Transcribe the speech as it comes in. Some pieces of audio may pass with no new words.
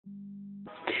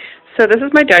So this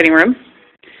is my dining room,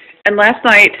 and last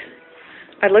night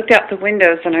I looked out the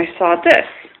windows and I saw this.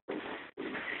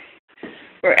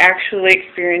 We're actually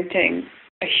experiencing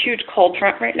a huge cold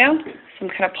front right now, some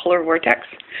kind of polar vortex,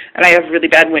 and I have really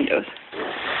bad windows.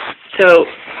 So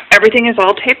everything is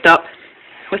all taped up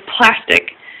with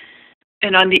plastic,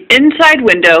 and on the inside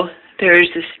window there's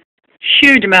this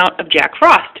huge amount of Jack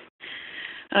Frost.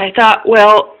 And I thought,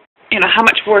 well, how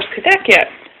much worse could that get?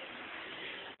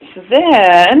 So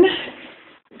then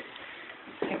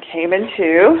I came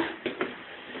into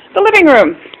the living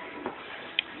room,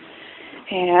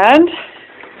 and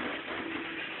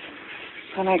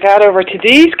when I got over to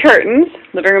these curtains,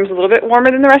 living room's a little bit warmer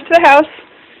than the rest of the house.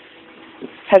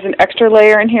 Has an extra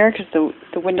layer in here because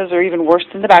the windows are even worse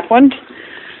than the back ones.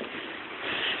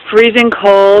 Freezing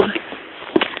cold.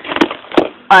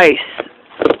 Ice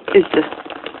is just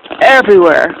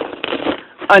everywhere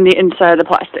on the inside of the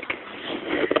plastic.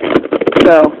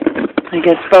 So, I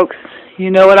guess, folks, you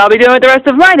know what I'll be doing with the rest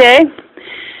of my day.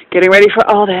 Getting ready for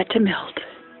all that to melt.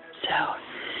 So,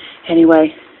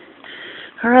 anyway.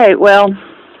 Alright, well,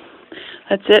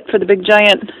 that's it for the big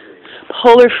giant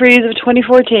polar freeze of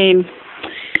 2014.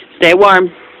 Stay warm.